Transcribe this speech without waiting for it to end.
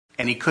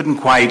and he couldn't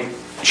quite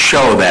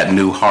show that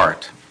new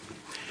heart.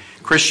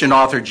 Christian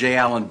author J.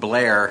 Allen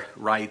Blair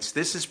writes,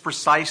 "This is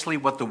precisely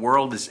what the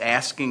world is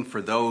asking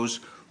for those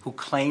who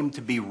claim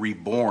to be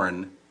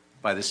reborn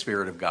by the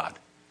Spirit of God.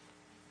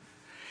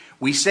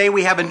 We say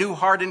we have a new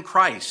heart in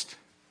Christ,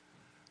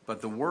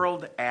 but the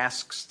world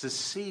asks to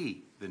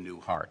see the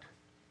new heart.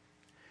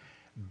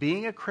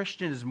 Being a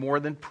Christian is more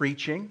than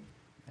preaching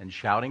and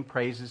shouting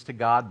praises to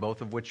God,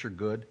 both of which are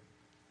good,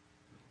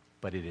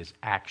 but it is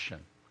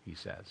action," he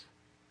says.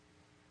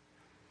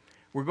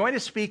 We're going to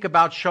speak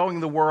about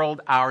showing the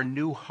world our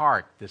new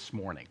heart this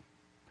morning.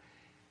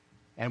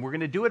 And we're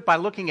going to do it by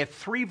looking at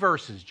 3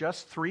 verses,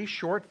 just 3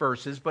 short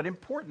verses, but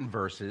important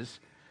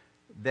verses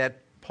that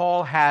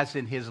Paul has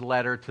in his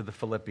letter to the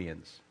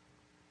Philippians.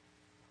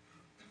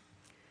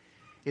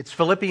 It's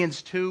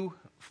Philippians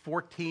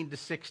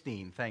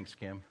 2:14-16. Thanks,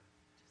 Kim.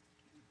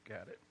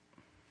 Got it.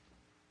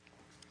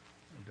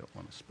 I don't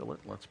want to spill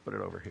it. Let's put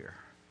it over here.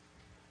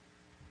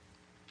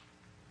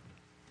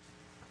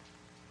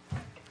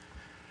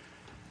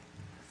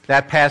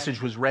 That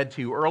passage was read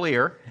to you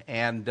earlier,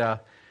 and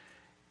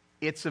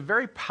it's a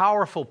very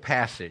powerful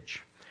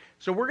passage.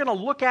 So we're going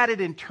to look at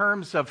it in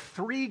terms of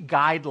 3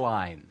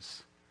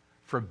 guidelines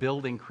for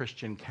building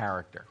Christian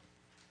character.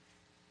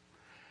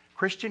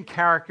 Christian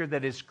character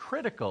that is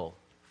critical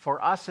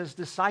for us as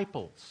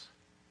disciples.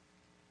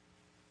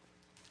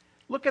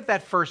 Look at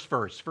that first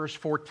verse, verse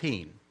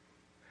 14.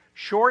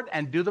 Short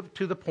and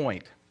to the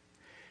point.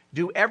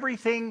 Do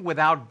everything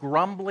without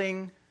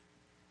grumbling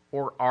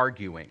or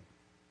arguing.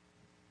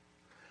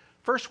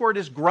 First word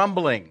is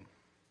grumbling.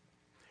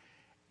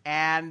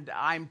 And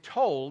I'm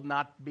told,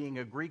 not being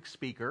a Greek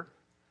speaker,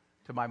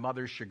 to my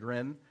mother's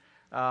chagrin,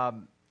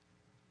 the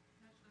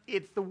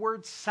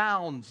word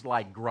sounds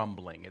like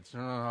grumbling. It's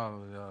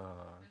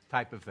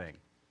type of thing.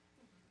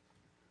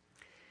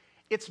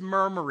 It's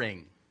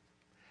murmuring.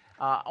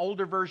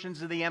 Older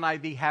versions of the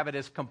NIV have it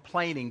as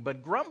complaining,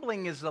 but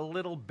grumbling is a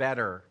little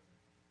better.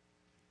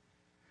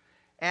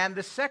 And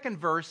the second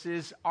verse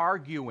is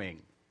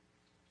arguing.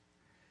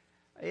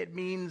 It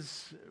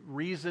means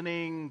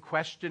reasoning,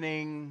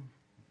 questioning,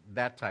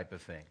 that type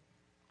of thing.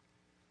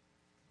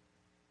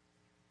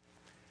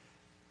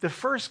 The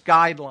first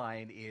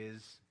guideline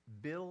is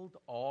build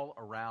all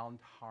around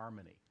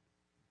harmony.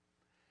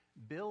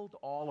 Build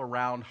all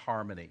around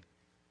harmony.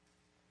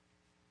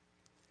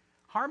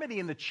 Harmony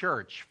in the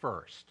church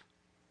first.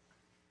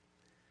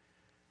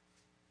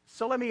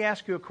 So let me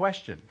ask you a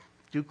question.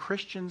 Do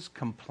Christians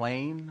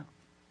complain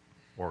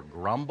or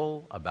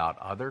grumble about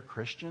other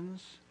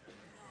Christians?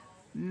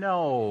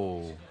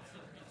 No.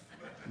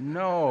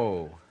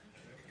 No.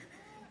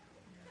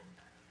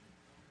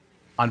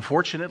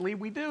 Unfortunately,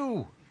 we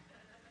do.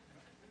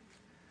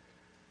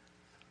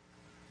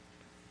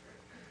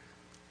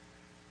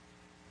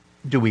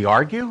 Do we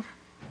argue?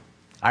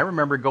 I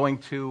remember going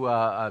to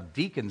a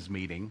deacons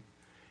meeting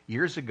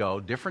years ago,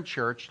 different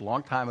church,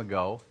 long time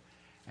ago,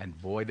 and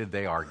boy, did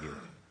they argue.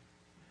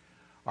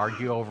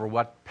 Argue over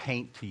what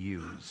paint to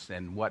use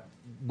and what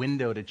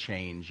window to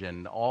change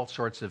and all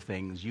sorts of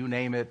things. You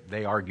name it,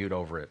 they argued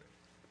over it.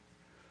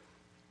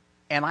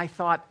 And I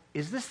thought,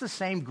 is this the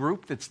same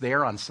group that's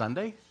there on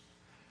Sunday?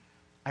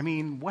 I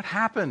mean, what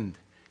happened?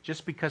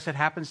 Just because it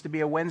happens to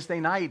be a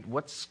Wednesday night,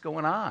 what's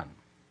going on?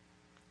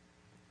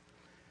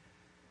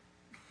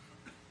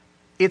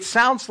 It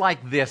sounds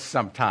like this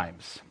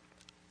sometimes.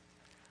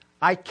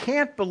 I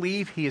can't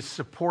believe he is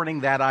supporting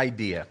that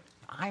idea.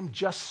 I'm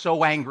just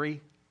so angry.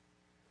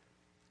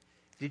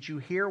 Did you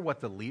hear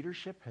what the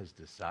leadership has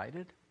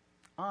decided?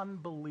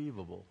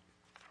 Unbelievable.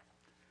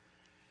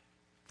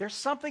 There's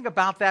something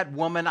about that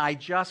woman, I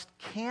just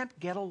can't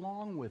get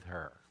along with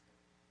her.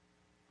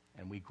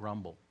 And we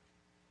grumble.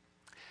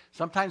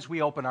 Sometimes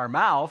we open our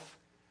mouth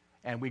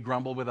and we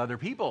grumble with other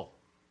people.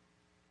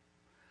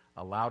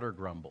 A louder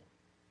grumble.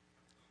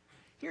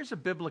 Here's a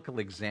biblical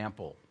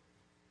example.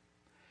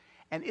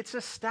 And it's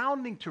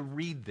astounding to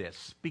read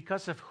this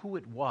because of who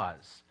it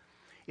was.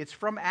 It's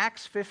from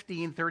Acts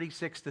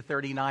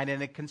 15:36-39,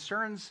 and it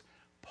concerns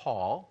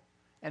Paul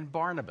and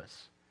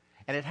Barnabas.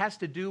 And it has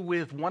to do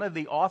with one of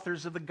the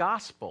authors of the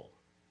gospel,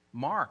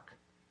 Mark.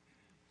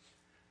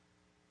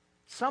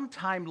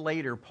 Sometime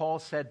later, Paul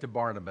said to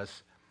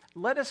Barnabas,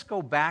 "Let us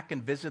go back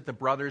and visit the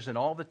brothers in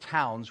all the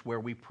towns where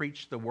we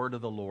preach the word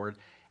of the Lord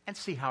and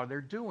see how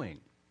they're doing."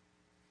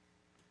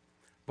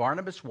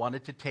 Barnabas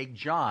wanted to take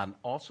John,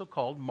 also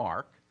called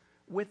Mark,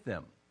 with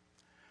them.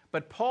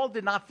 But Paul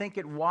did not think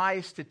it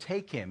wise to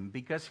take him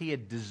because he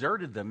had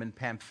deserted them in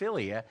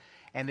Pamphylia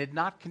and had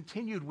not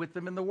continued with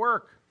them in the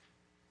work.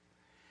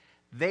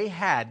 They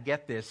had,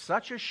 get this,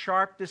 such a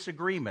sharp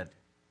disagreement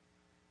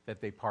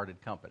that they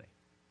parted company.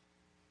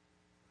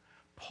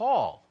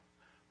 Paul,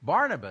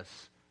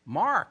 Barnabas,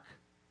 Mark,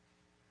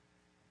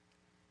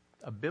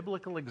 a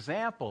biblical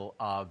example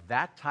of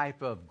that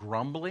type of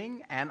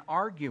grumbling and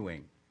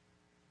arguing.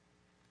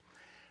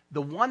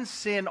 The one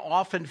sin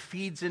often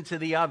feeds into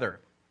the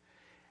other.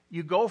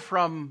 You go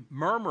from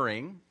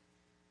murmuring,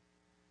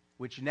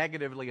 which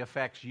negatively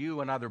affects you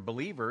and other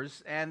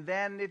believers, and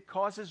then it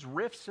causes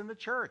rifts in the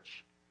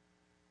church.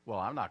 Well,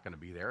 I'm not going to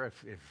be there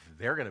if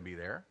they're going to be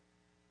there.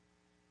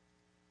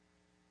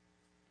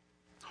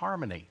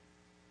 Harmony.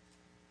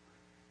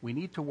 We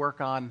need to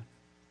work on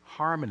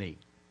harmony.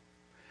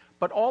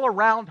 But all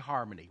around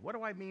harmony. What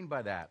do I mean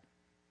by that?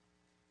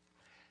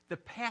 The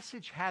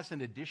passage has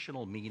an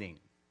additional meaning.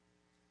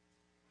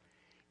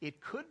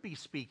 It could be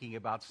speaking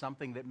about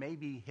something that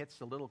maybe hits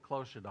a little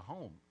closer to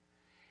home,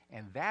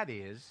 and that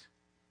is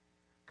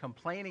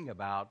complaining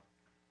about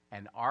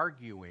and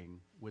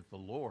arguing with the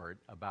Lord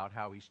about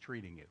how he's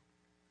treating you.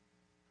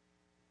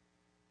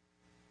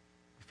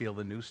 Feel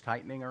the noose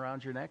tightening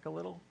around your neck a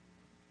little?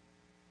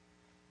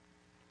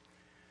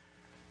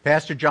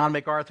 Pastor John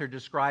MacArthur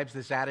describes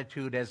this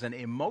attitude as an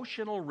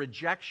emotional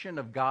rejection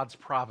of God's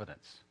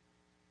providence,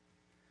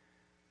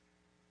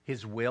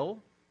 his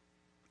will,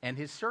 and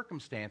his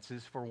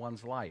circumstances for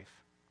one's life.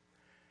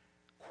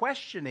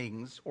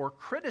 Questionings or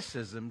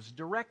criticisms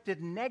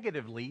directed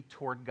negatively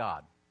toward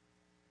God.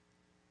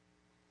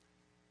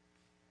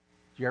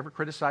 Do you ever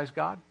criticize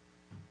God?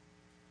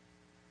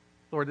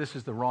 Lord, this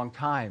is the wrong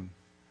time.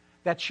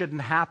 That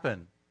shouldn't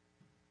happen.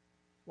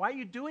 Why are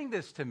you doing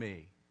this to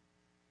me?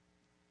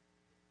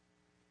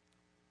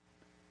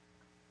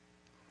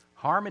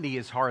 Harmony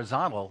is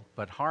horizontal,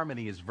 but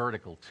harmony is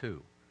vertical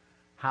too.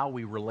 How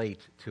we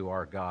relate to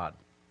our God.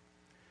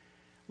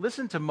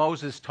 Listen to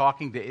Moses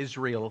talking to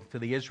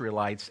the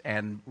Israelites,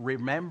 and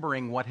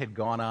remembering what had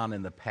gone on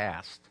in the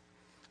past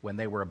when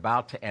they were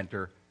about to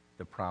enter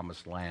the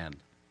promised land.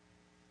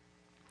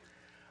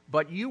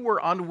 But you were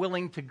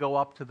unwilling to go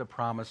up to the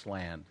promised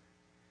land.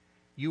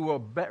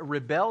 You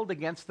rebelled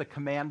against the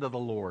command of the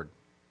Lord.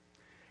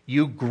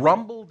 You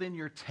grumbled in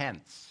your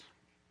tents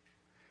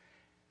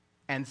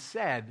and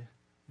said,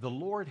 "The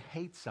Lord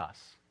hates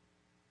us."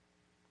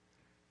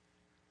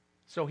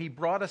 So he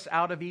brought us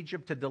out of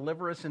Egypt to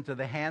deliver us into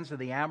the hands of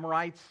the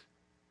Amorites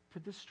to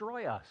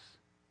destroy us.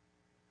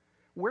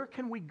 Where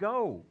can we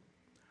go?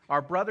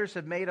 Our brothers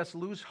have made us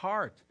lose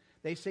heart.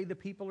 They say the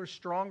people are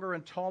stronger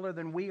and taller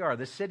than we are.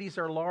 The cities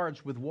are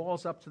large with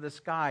walls up to the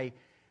sky.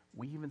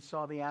 We even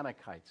saw the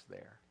Anakites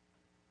there.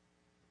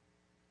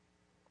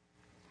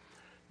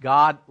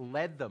 God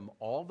led them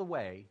all the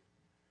way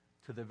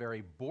to the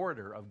very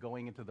border of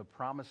going into the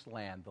promised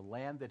land, the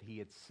land that he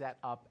had set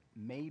up,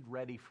 made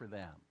ready for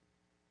them.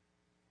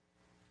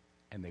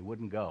 And they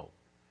wouldn't go.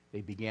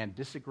 They began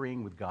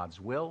disagreeing with God's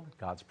will,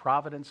 God's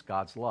providence,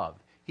 God's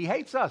love. He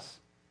hates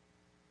us.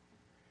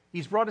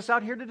 He's brought us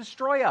out here to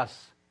destroy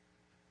us.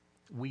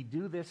 We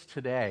do this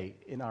today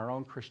in our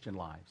own Christian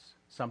lives.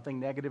 Something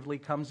negatively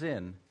comes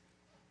in,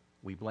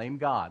 we blame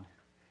God,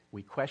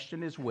 we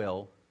question his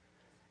will,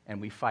 and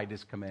we fight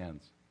his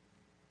commands.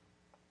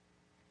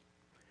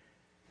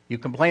 You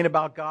complain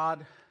about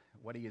God,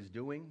 what he is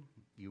doing.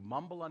 You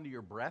mumble under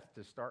your breath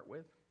to start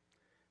with.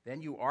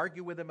 Then you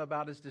argue with him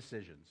about his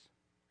decisions.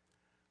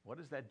 What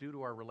does that do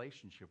to our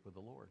relationship with the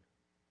Lord?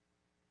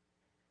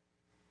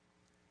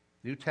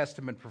 New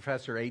Testament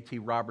professor A.T.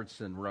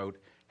 Robertson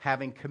wrote,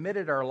 "Having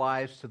committed our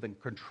lives to the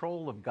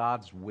control of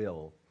God's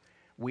will,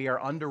 we are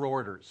under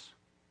orders.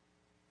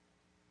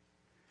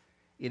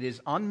 It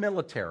is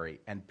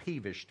unmilitary and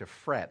peevish to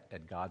fret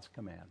at God's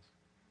commands."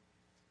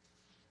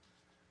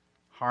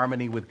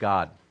 Harmony with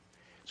God.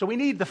 So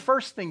the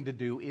first thing to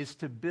do is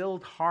to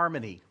build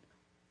harmony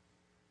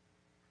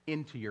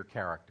into your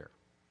character.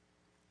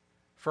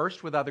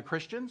 First, with other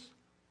Christians,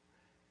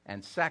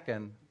 and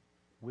second,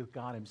 with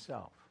God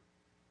himself.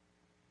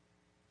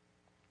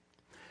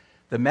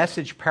 The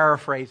Message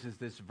paraphrases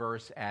this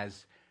verse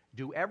as,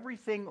 "Do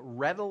everything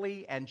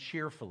readily and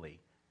cheerfully.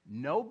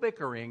 No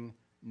bickering,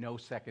 no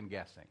second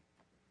guessing."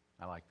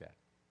 I like that.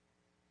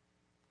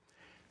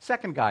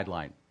 Second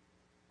guideline,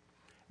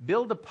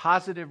 build a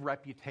positive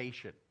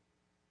reputation.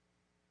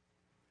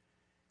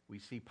 We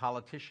see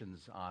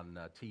politicians on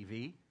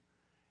TV,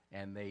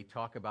 and they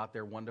talk about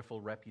their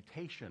wonderful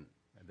reputation,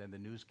 and then the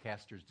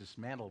newscasters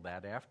dismantle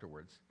that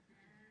afterwards.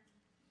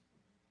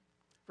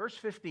 Verse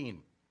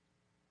 15,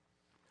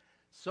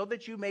 "So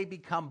that you may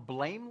become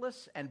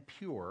blameless and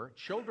pure,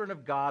 children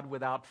of God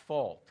without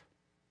fault."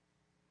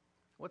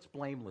 What's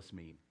blameless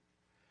mean?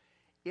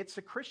 It's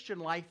a Christian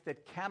life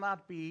that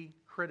cannot be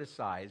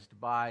criticized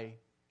by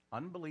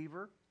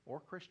unbeliever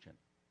or Christian.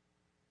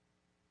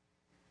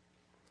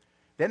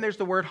 Then there's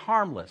the word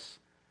harmless.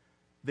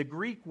 The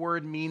Greek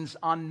word means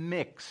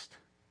unmixed.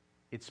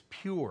 It's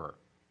pure.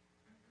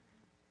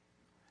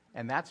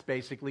 And that's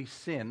basically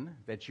sin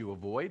that you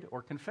avoid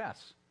or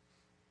confess.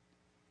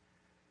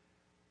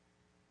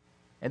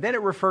 And then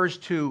it refers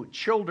to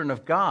children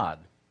of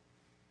God.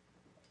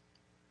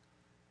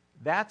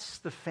 That's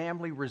the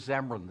family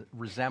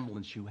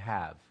resemblance you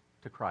have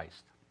to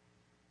Christ.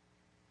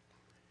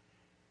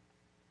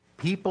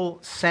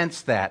 People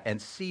sense that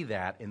and see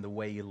that in the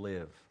way you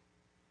live.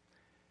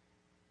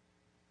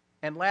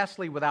 And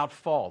lastly, without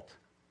fault.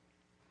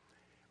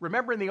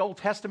 Remember in the Old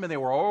Testament, they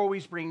were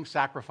always bringing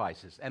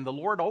sacrifices. And the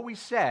Lord always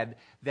said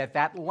that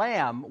that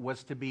lamb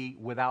was to be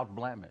without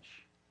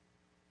blemish.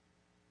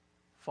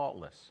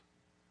 Faultless.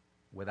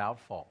 Without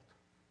fault.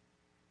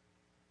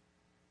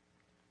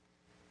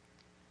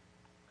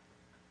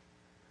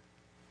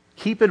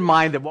 Keep in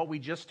mind that what we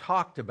just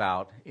talked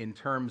about in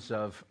terms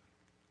of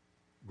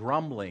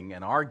grumbling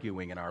and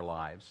arguing in our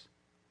lives,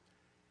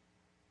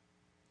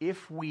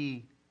 if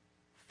we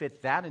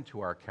fit that into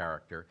our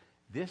character,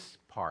 this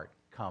part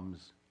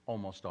comes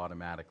almost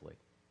automatically.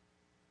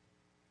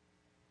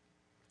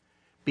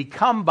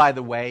 Become, by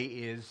the way,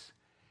 is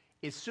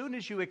as soon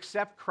as you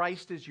accept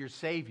Christ as your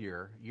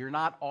Savior, you're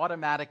not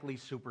automatically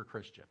super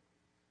Christian,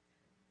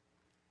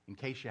 in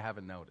case you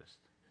haven't noticed.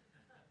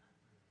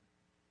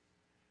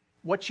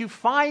 What you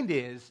find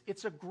is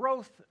it's a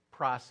growth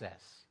process.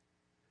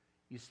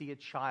 You see a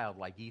child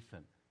like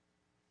Ethan,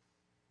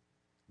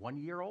 1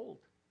 year old.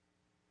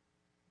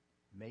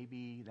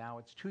 Maybe now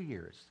it's 2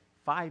 years,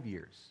 5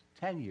 years,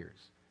 10 years.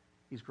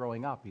 He's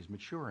growing up, he's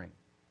maturing,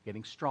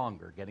 getting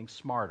stronger, getting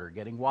smarter,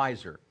 getting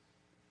wiser.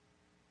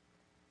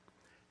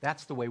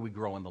 That's the way we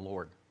grow in the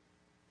Lord,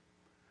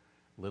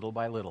 little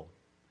by little.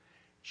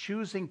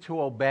 Choosing to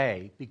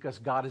obey because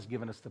God has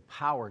given us the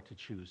power to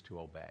choose to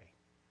obey.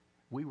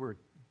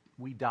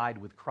 We died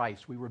with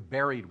Christ. We were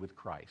buried with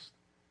Christ.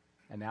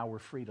 And now we're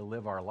free to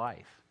live our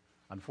life.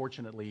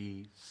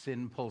 Unfortunately,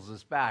 sin pulls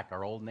us back.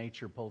 Our old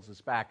nature pulls us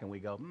back, and we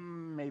go,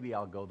 maybe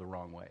I'll go the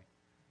wrong way.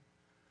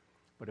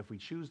 But if we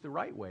choose the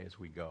right way as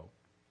we go,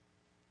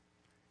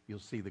 you'll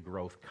see the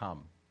growth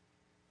come.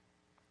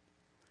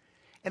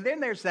 And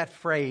then there's that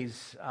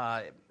phrase,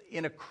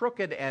 in a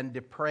crooked and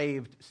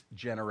depraved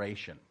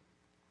generation.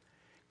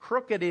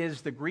 Crooked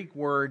is, the Greek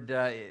word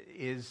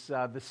is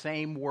the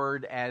same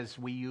word as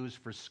we use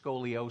for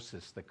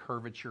scoliosis, the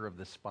curvature of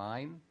the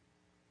spine.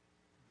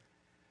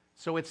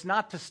 So it's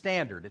not to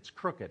standard, it's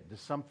crooked,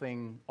 there's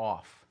something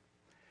off.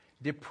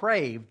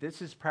 Depraved,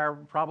 this is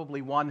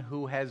probably one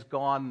who has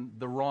gone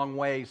the wrong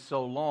way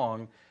so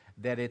long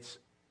that it's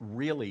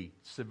really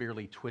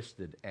severely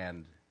twisted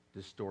and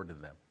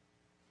distorted them.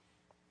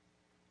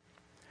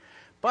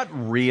 But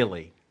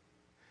really,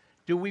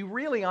 do we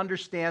really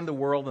understand the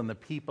world and the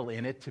people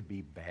in it to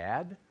be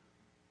bad?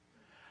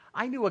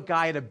 I knew a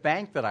guy at a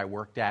bank that I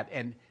worked at,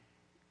 and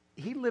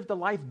he lived a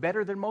life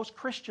better than most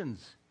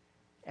Christians,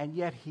 and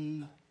yet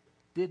he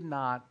did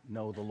not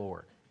know the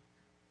Lord.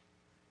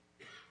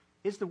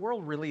 Is the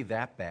world really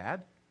that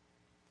bad?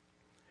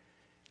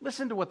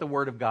 Listen to what the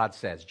Word of God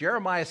says.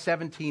 Jeremiah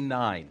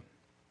 17:9.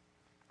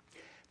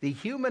 The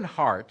human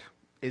heart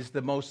is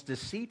the most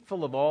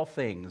deceitful of all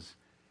things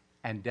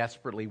and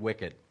desperately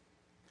wicked.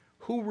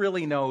 Who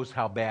really knows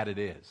how bad it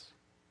is?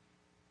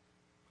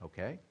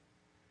 Okay?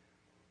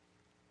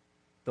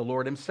 The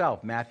Lord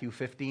himself, Matthew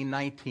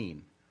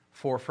 15:19.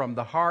 For from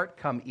the heart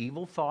come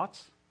evil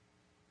thoughts,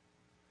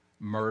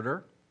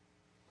 murder,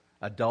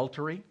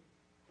 adultery,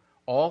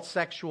 all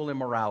sexual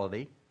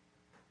immorality,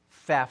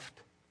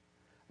 theft,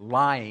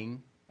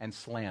 lying, and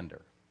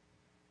slander.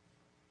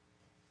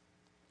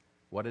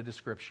 What a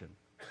description.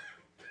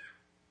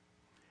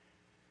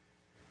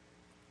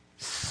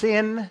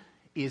 Sin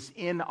is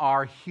in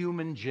our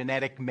human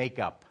genetic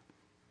makeup.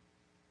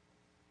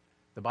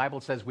 The Bible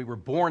says we were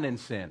born in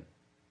sin.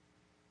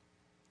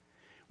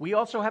 We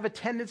also have a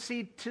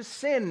tendency to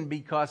sin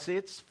because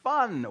it's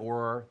fun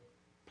or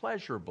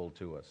pleasurable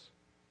to us.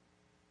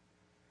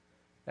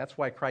 That's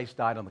why Christ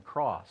died on the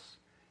cross.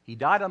 He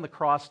died on the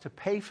cross to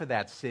pay for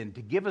that sin,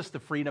 to give us the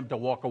freedom to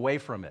walk away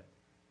from it.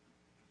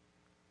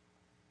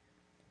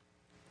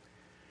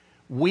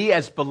 We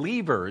as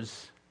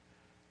believers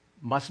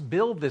must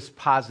build this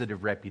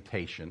positive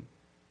reputation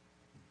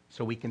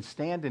so we can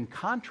stand in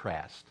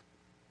contrast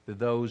to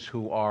those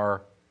who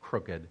are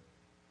crooked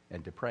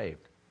and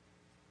depraved.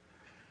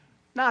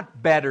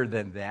 Not better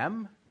than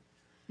them.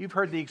 You've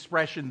heard the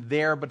expression,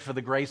 there but for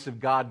the grace of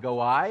God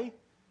go I.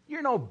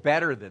 You're no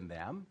better than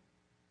them.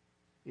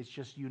 It's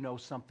just you know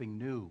something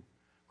new.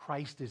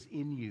 Christ is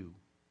in you.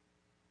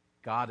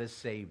 God has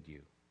saved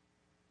you.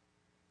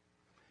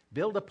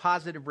 Build a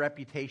positive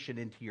reputation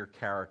into your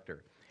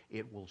character.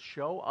 It will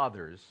show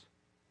others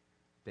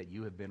that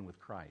you have been with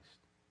Christ.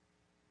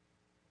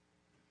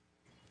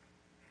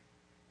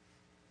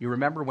 You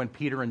remember when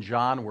Peter and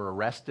John were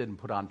arrested and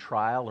put on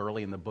trial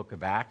early in the book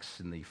of Acts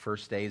in the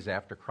first days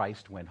after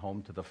Christ went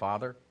home to the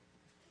Father?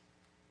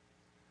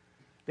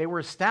 They were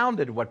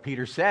astounded at what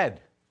Peter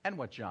said and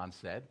what John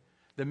said.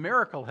 The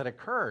miracle had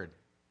occurred,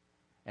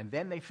 and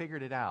then they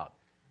figured it out.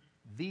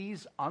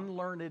 These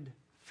unlearned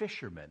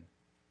fishermen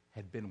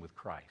had been with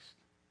Christ.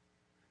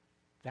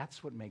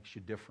 That's what makes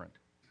you different.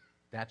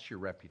 That's your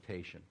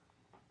reputation.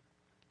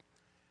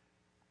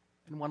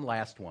 And one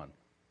last one.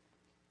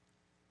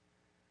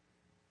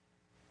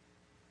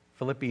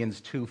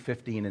 Philippians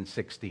 2:15 and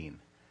 16.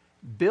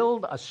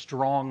 Build a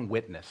strong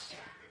witness.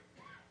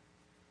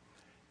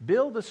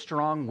 Build a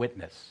strong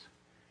witness.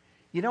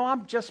 You know,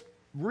 I'm just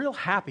real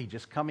happy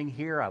just coming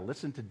here. I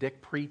listen to Dick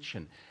preach,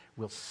 and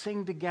we'll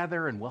sing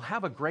together, and we'll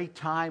have a great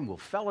time. We'll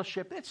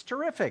fellowship. It's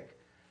terrific.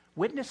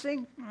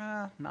 Witnessing?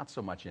 Not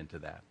so much into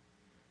that.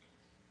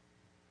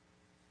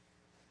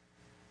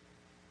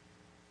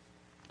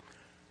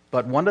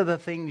 But one of the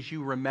things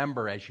you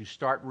remember as you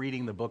start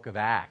reading the book of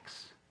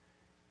Acts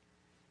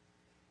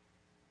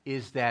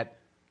is that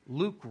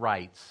Luke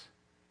writes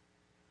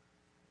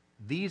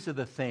These are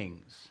the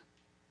things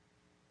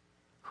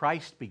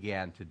Christ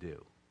began to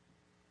do,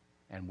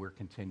 and we're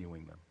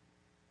continuing them.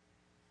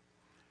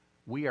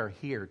 We are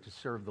here to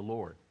serve the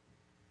Lord.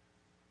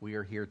 We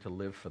are here to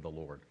live for the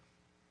Lord.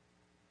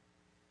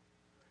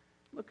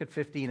 Look at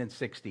 15 and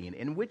 16.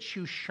 In which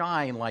you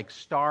shine like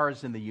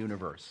stars in the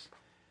universe.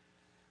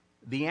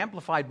 The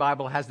Amplified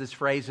Bible has this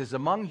phrase, is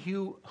among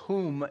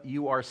whom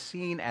you are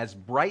seen as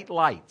bright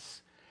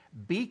lights,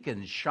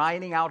 beacons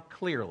shining out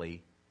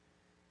clearly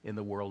in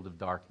the world of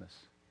darkness.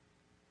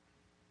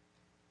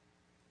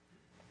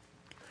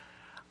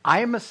 I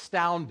am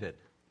astounded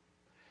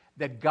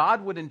that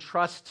God would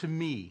entrust to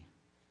me,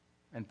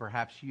 and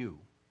perhaps you,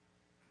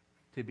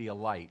 to be a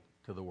light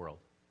to the world.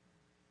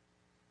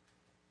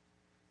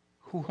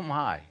 Who am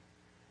I?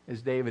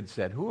 As David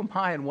said, who am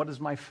I and what is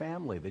my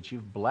family that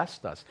you've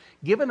blessed us,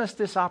 given us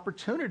this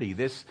opportunity,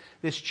 this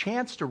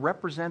chance to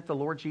represent the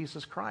Lord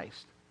Jesus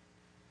Christ?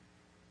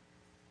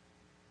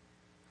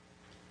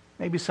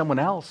 Maybe someone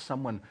else,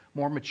 someone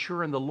more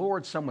mature in the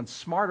Lord, someone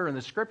smarter in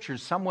the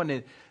Scriptures,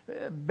 someone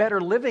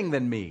better living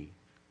than me.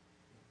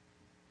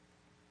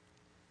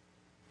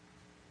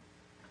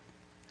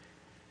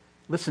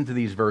 Listen to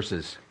these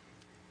verses.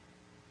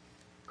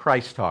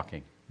 Christ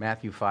talking,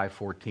 Matthew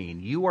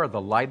 5:14. You are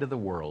the light of the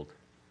world.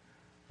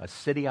 A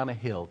city on a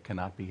hill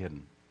cannot be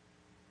hidden.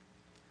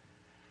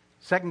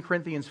 2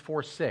 Corinthians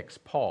 4:6,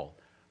 Paul.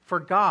 For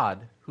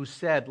God, who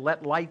said,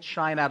 let light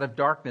shine out of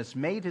darkness,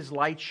 made his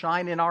light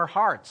shine in our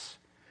hearts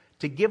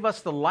to give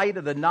us the light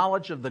of the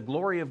knowledge of the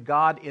glory of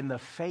God in the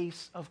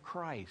face of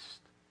Christ.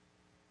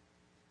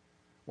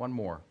 One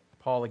more.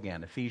 Paul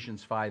again,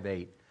 Ephesians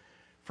 5:8.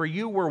 For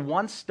you were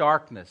once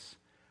darkness,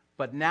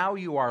 but now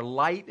you are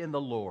light in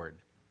the Lord.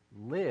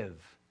 Live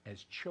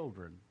as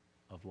children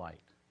of light.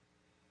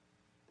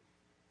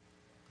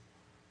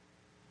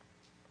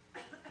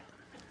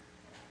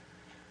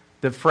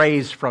 The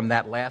phrase from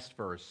that last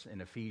verse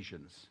in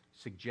Ephesians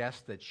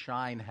suggests that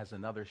shine has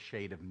another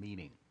shade of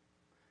meaning.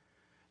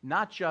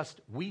 Not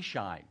just we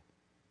shine,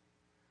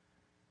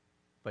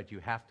 but you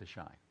have to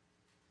shine.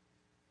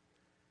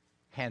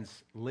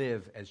 Hence,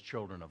 live as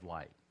children of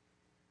light.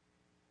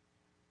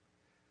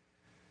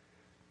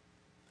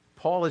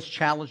 Paul is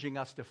challenging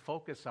us to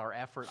focus our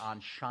effort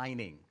on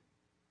shining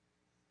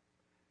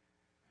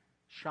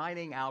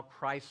out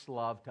Christ's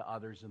love to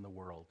others in the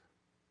world.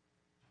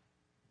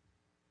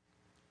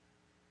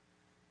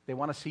 They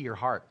want to see your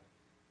heart.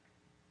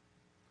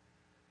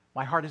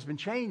 My heart has been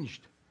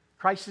changed.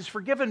 Christ has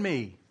forgiven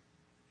me.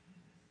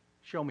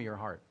 Show me your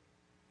heart.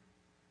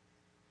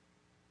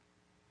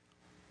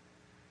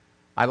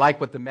 I like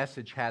what the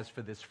Message has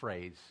for this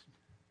phrase,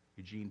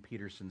 Eugene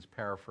Peterson's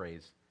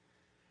paraphrase.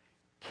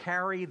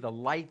 Carry the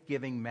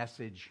light-giving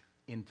message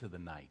into the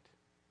night.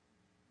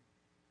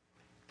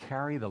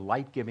 Carry the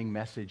light-giving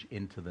message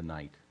into the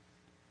night.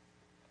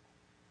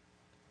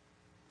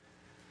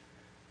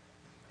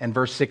 And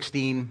verse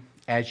 16,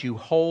 as you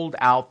hold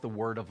out the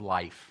word of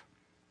life.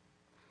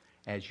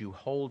 As you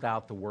hold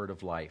out the word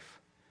of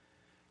life.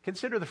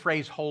 Consider the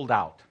phrase hold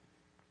out.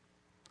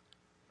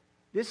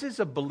 This is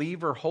a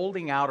believer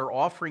holding out or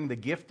offering the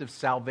gift of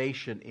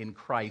salvation in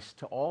Christ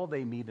to all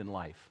they meet in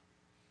life.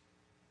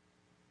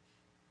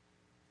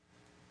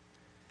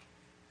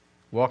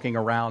 Walking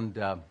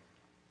around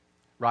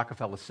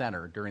Rockefeller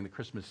Center during the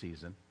Christmas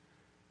season,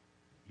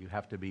 you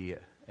have to be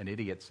an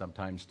idiot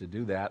sometimes to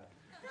do that.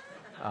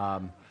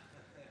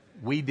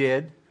 We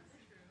did,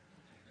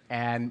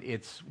 and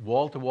it's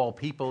wall-to-wall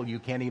people. You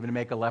can't even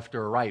make a left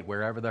or a right.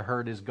 Wherever the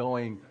herd is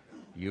going,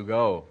 you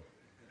go.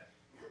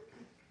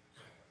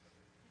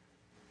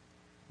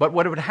 But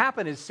what would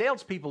happen is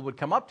salespeople would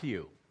come up to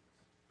you,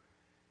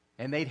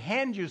 and they'd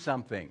hand you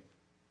something.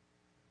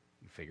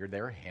 You figured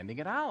they were handing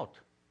it out.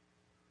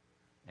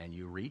 And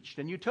you reached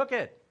and you took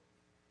it.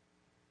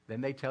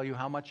 Then they tell you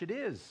how much it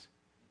is,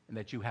 and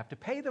that you have to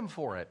pay them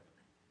for it.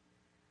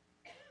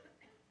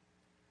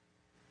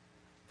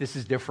 This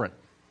is different.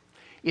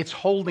 It's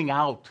holding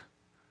out,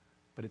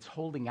 but it's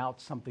holding out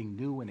something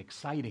new and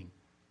exciting.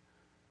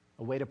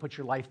 A way to put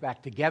your life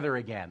back together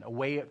again. A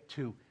way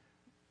to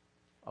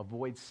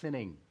avoid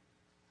sinning.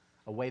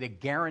 A way to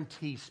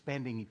guarantee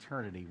spending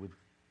eternity with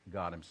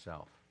God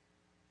Himself.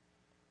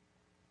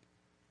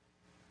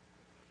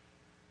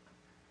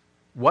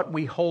 What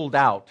we hold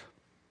out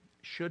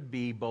should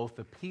be both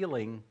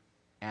appealing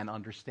and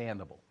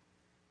understandable.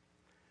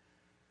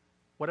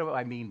 What do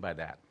I mean by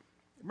that?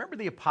 Remember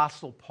the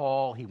Apostle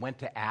Paul? He went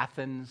to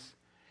Athens,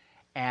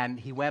 and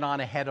he went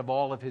on ahead of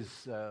all of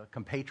his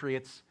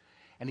compatriots,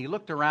 and he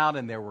looked around,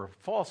 and there were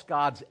false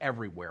gods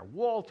everywhere,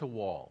 wall to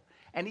wall,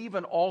 and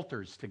even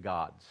altars to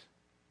gods.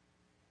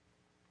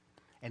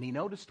 And he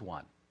noticed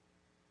one,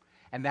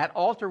 and that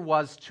altar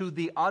was to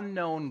the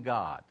unknown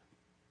God.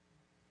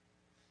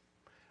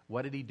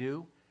 What did he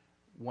do?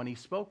 When he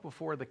spoke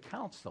before the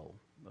council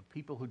of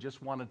people who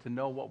just wanted to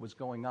know what was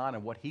going on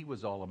and what he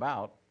was all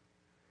about,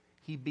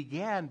 he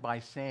began by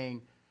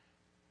saying,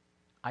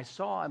 I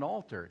saw an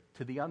altar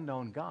to the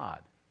unknown God.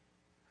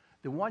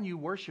 The one you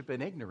worship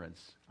in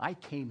ignorance, I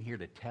came here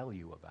to tell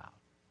you about.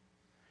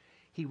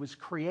 He was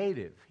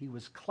creative, he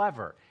was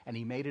clever, and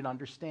he made it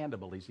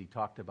understandable as he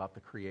talked about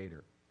the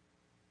Creator.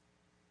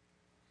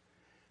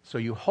 So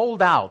you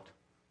hold out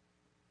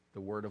the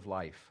word of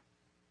life,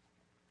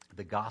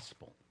 the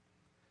gospel.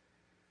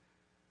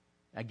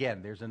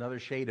 Again, there's another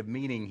shade of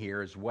meaning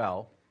here as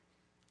well.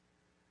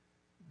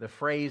 The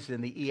phrase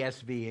in the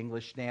ESV,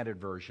 English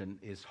Standard Version,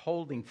 is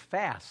holding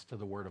fast to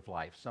the word of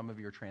life. Some of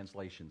your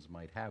translations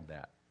might have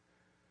that.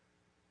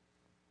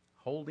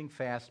 Holding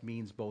fast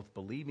means both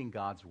believing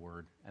God's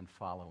word and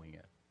following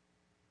it.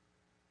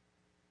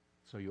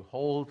 So you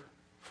hold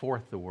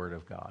forth the word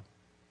of God,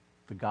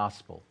 the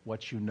gospel,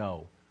 what you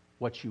know,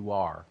 what you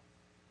are,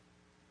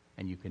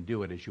 and you can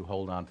do it as you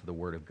hold on to the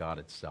word of God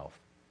itself.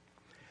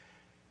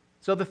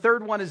 So the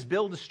third one is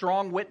build a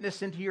strong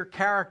witness into your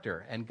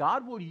character, and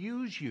God will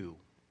use you,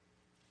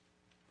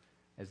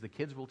 as the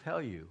kids will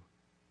tell you,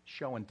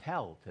 show and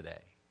tell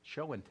today.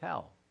 Show and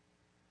tell.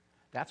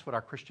 That's what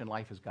our Christian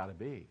life has got to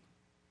be.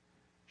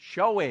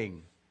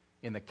 Showing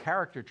in the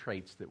character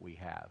traits that we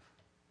have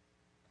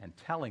and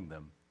telling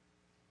them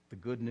the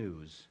good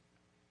news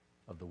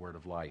of the word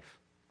of life.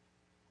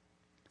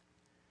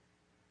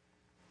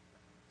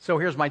 So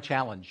here's my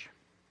challenge.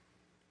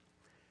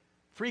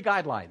 3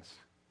 guidelines,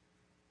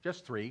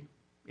 just 3,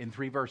 in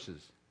 3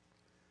 verses.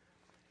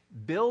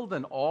 Build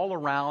an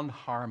all-around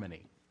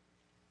harmony,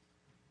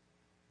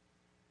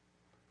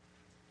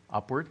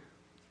 upward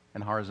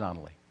and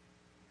horizontally,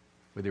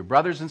 with your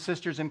brothers and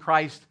sisters in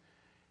Christ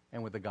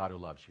and with the God who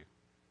loves you.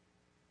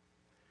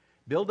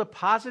 Build a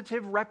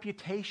positive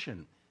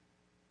reputation.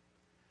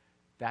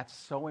 That's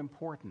so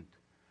important.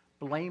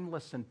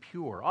 Blameless and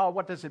pure. Oh,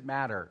 what does it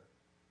matter?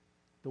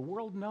 The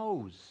world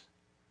knows.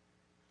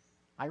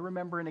 I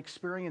remember an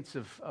experience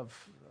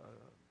of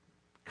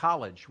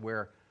college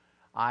where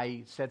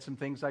I said some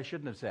things I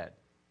shouldn't have said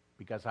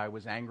because I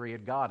was angry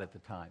at God at the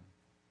time.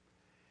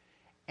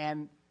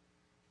 And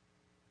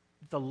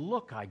the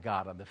look I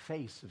got on the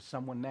face of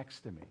someone next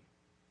to me.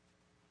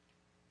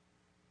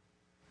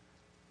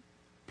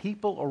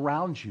 People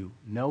around you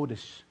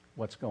notice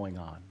what's going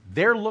on.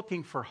 They're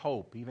looking for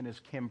hope, even as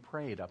Kim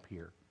prayed up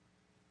here.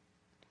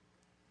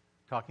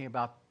 Talking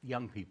about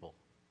young people.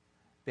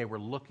 They were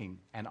looking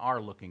and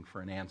are looking for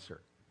an answer.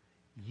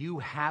 You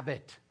have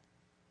it.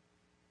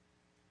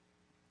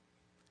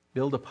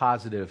 Build a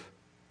positive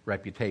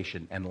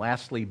reputation. And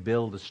lastly,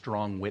 build a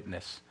strong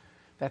witness.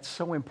 That's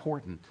so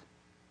important.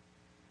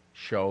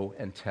 Show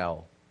and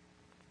tell.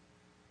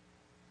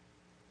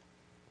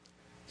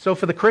 So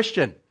for the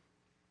Christian,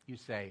 you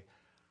say,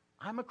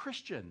 I'm a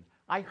Christian.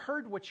 I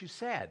heard what you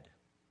said.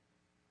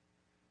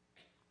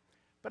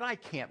 But I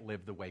can't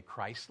live the way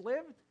Christ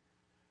lived.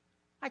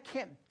 I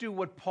can't do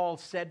what Paul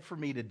said for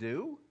me to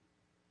do.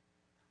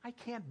 I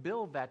can't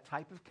build that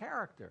type of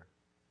character.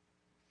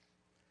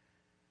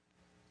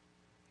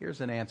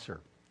 Here's an answer.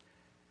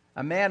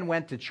 A man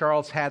went to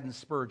Charles Haddon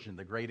Spurgeon,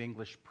 the great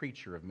English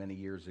preacher of many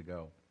years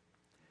ago.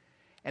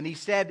 And he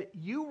said,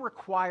 you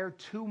require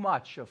too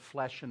much of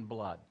flesh and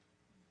blood.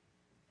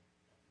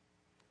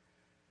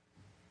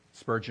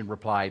 Spurgeon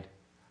replied,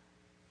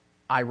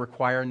 I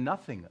require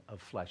nothing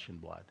of flesh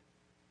and blood.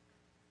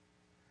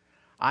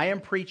 I am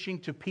preaching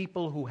to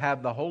people who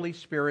have the Holy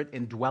Spirit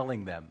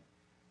indwelling them,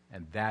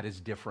 and that is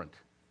different.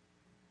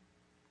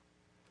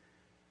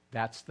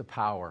 That's the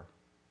power.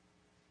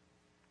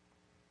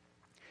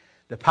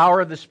 The power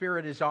of the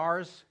Spirit is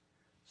ours,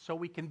 so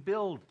we can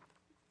build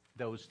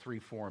those 3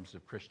 forms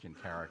of Christian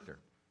character.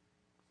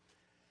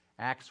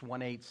 Acts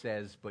 1:8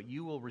 says, but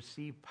you will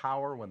receive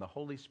power when the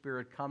Holy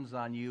Spirit comes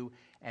on you,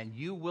 and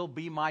you will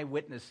be my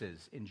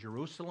witnesses in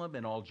Jerusalem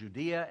and all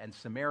Judea and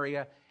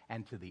Samaria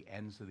and to the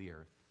ends of the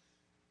earth.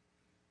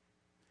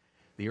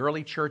 The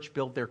early church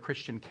built their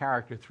Christian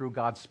character through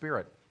God's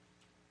Spirit.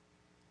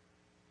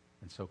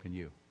 And so can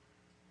you.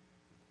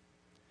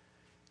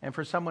 And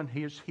for someone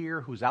who's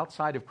here who's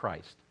outside of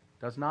Christ,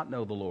 does not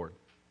know the Lord,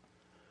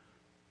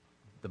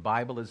 the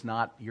Bible is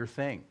not your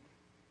thing.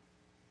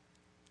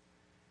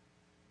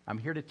 I'm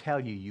here to tell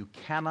you, you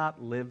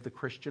cannot live the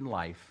Christian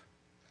life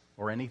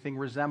or anything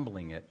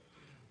resembling it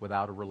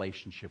without a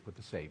relationship with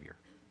the Savior.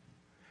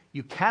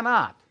 You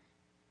cannot.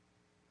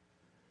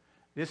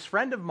 This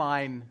friend of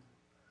mine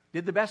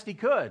did the best he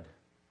could,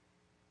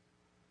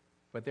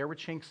 but there were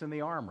chinks in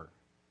the armor.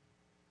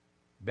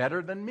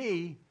 Better than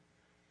me,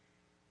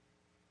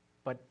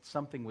 but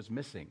something was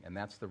missing, and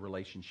that's the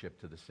relationship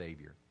to the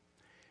Savior.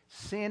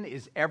 Sin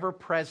is ever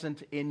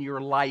present in your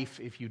life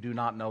if you do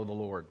not know the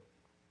Lord.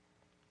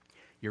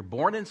 You're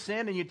born in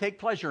sin and you take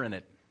pleasure in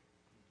it.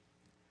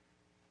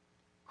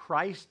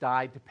 Christ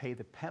died to pay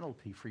the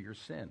penalty for your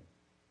sin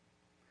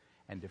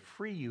and to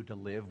free you to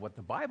live what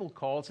the Bible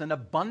calls an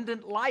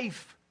abundant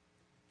life.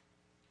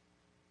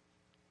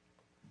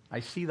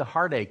 I see the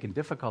heartache and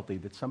difficulty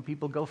that some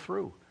people go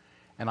through,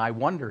 and I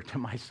wonder to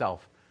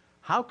myself,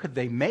 how could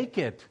they make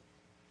it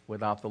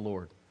without the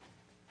Lord?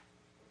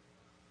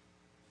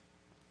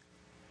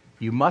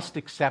 You must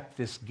accept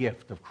this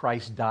gift of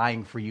Christ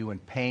dying for you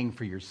and paying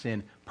for your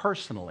sin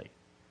personally.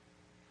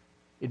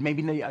 It may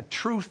be a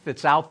truth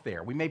that's out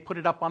there. We may put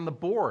it up on the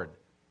board,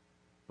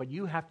 But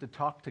you have to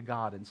talk to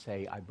God and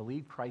say, I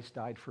believe Christ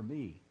died for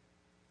me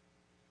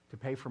to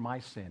pay for my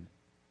sin.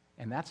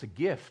 And that's a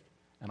gift,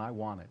 and I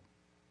want it.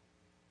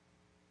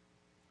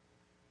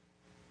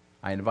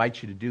 I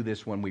invite you to do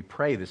this when we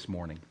pray this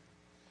morning.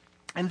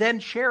 And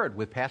then share it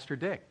with Pastor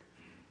Dick,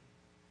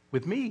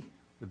 with me,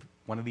 with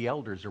one of the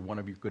elders or one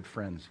of your good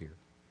friends here.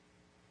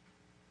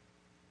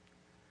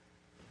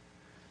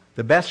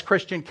 The best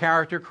Christian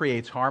character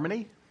creates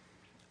harmony,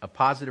 a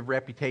positive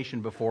reputation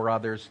before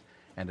others,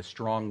 and a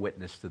strong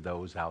witness to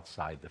those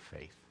outside the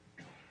faith.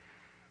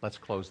 Let's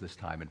close this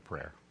time in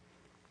prayer.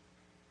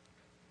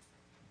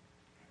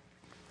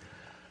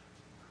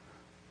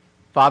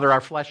 Father,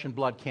 our flesh and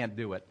blood can't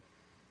do it,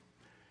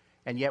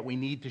 and yet we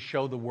need to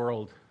show the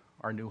world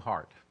our new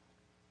heart.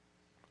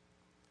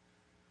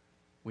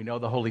 We know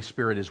the Holy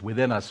Spirit is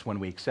within us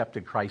when we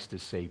accepted Christ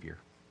as Savior.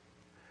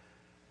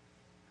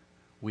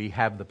 We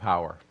have the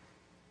power.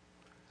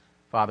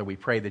 Father, we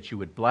pray that you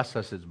would bless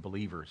us as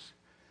believers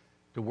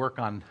to work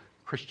on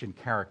Christian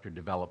character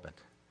development,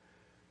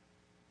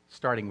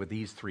 starting with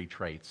these 3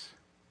 traits.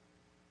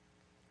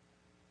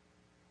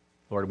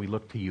 Lord, we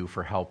look to you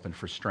for help and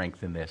for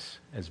strength in this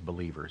as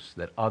believers,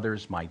 that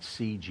others might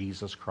see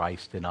Jesus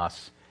Christ in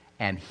us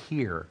and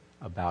hear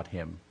about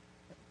him.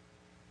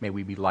 May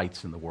we be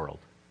lights in the world.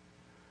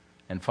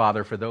 And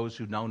Father, for those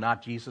who know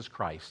not Jesus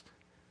Christ,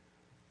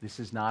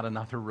 this is not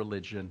another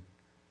religion.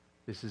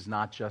 This is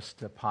not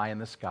just a pie in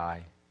the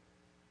sky.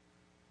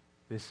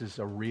 This is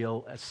a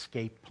real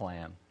escape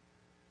plan.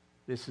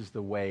 This is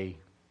the way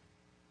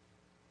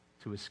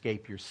to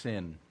escape your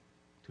sin,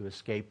 to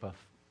escape a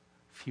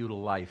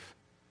futile life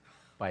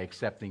by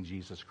accepting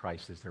Jesus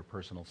Christ as their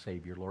personal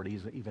Savior. Lord,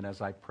 even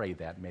as I pray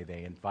that, may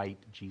they invite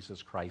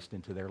Jesus Christ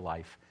into their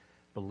life,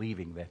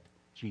 believing that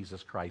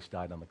Jesus Christ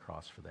died on the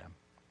cross for them.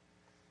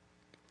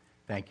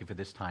 Thank you for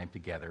this time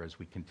together as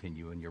we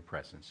continue in your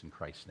presence. In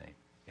Christ's name,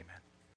 amen.